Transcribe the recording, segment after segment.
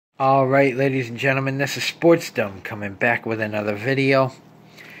Alright, ladies and gentlemen, this is Sportsdom coming back with another video.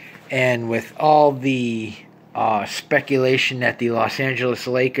 And with all the speculation that the Los Angeles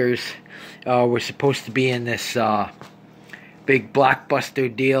Lakers were supposed to be in this big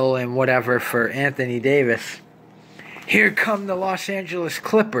blockbuster deal and whatever for Anthony Davis, here come the Los Angeles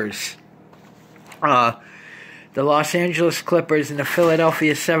Clippers. The Los Angeles Clippers and the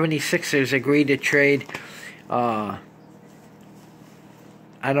Philadelphia 76ers agreed to trade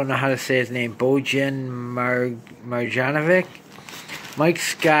I don't know how to say his name, Bojan Marjanovic. Mike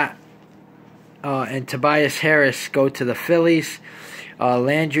Scott and Tobias Harris go to the Phillies.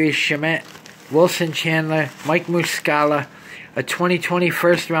 Landry Shamet, Wilson Chandler, Mike Muscala, a 2020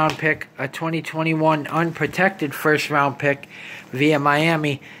 first-round pick, a 2021 unprotected first-round pick via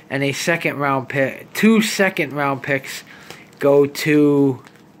Miami, and a second-round pick. 2 second-round picks go to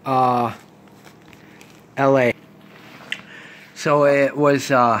L.A. So it was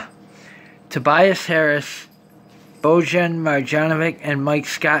Tobias Harris, Bojan Marjanovic, and Mike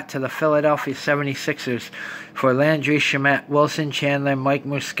Scott to the Philadelphia 76ers for Landry Shamet, Wilson Chandler, Mike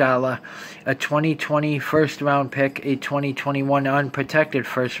Muscala, a 2020 first-round pick, a 2021 unprotected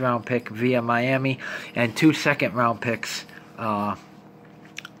first-round pick via Miami, and 2 second-round picks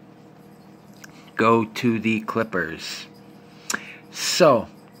go to the Clippers. So,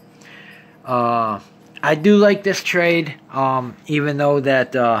 I do like this trade, even though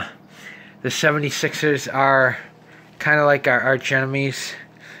that the 76ers are kind of like our arch enemies.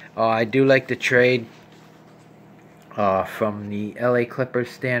 I do like the trade from the LA Clippers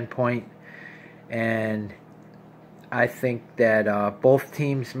standpoint, and I think that both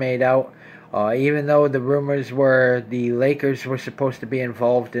teams made out. Even though the rumors were the Lakers were supposed to be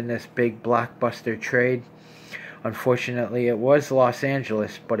involved in this big blockbuster trade, unfortunately, it was Los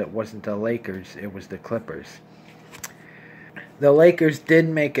Angeles, but it wasn't the Lakers. It was the Clippers. The Lakers did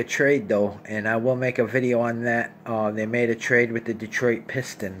make a trade, though, and I will make a video on that. They made a trade with the Detroit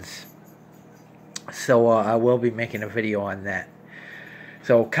Pistons. So I will be making a video on that.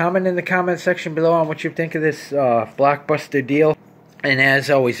 So comment in the comment section below on what you think of this blockbuster deal. And as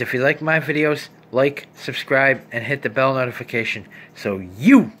always, if you like my videos, like, subscribe, and hit the bell notification so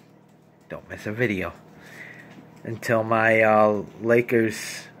you don't miss a video. Until my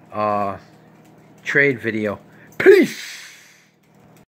Lakers trade video. Peace!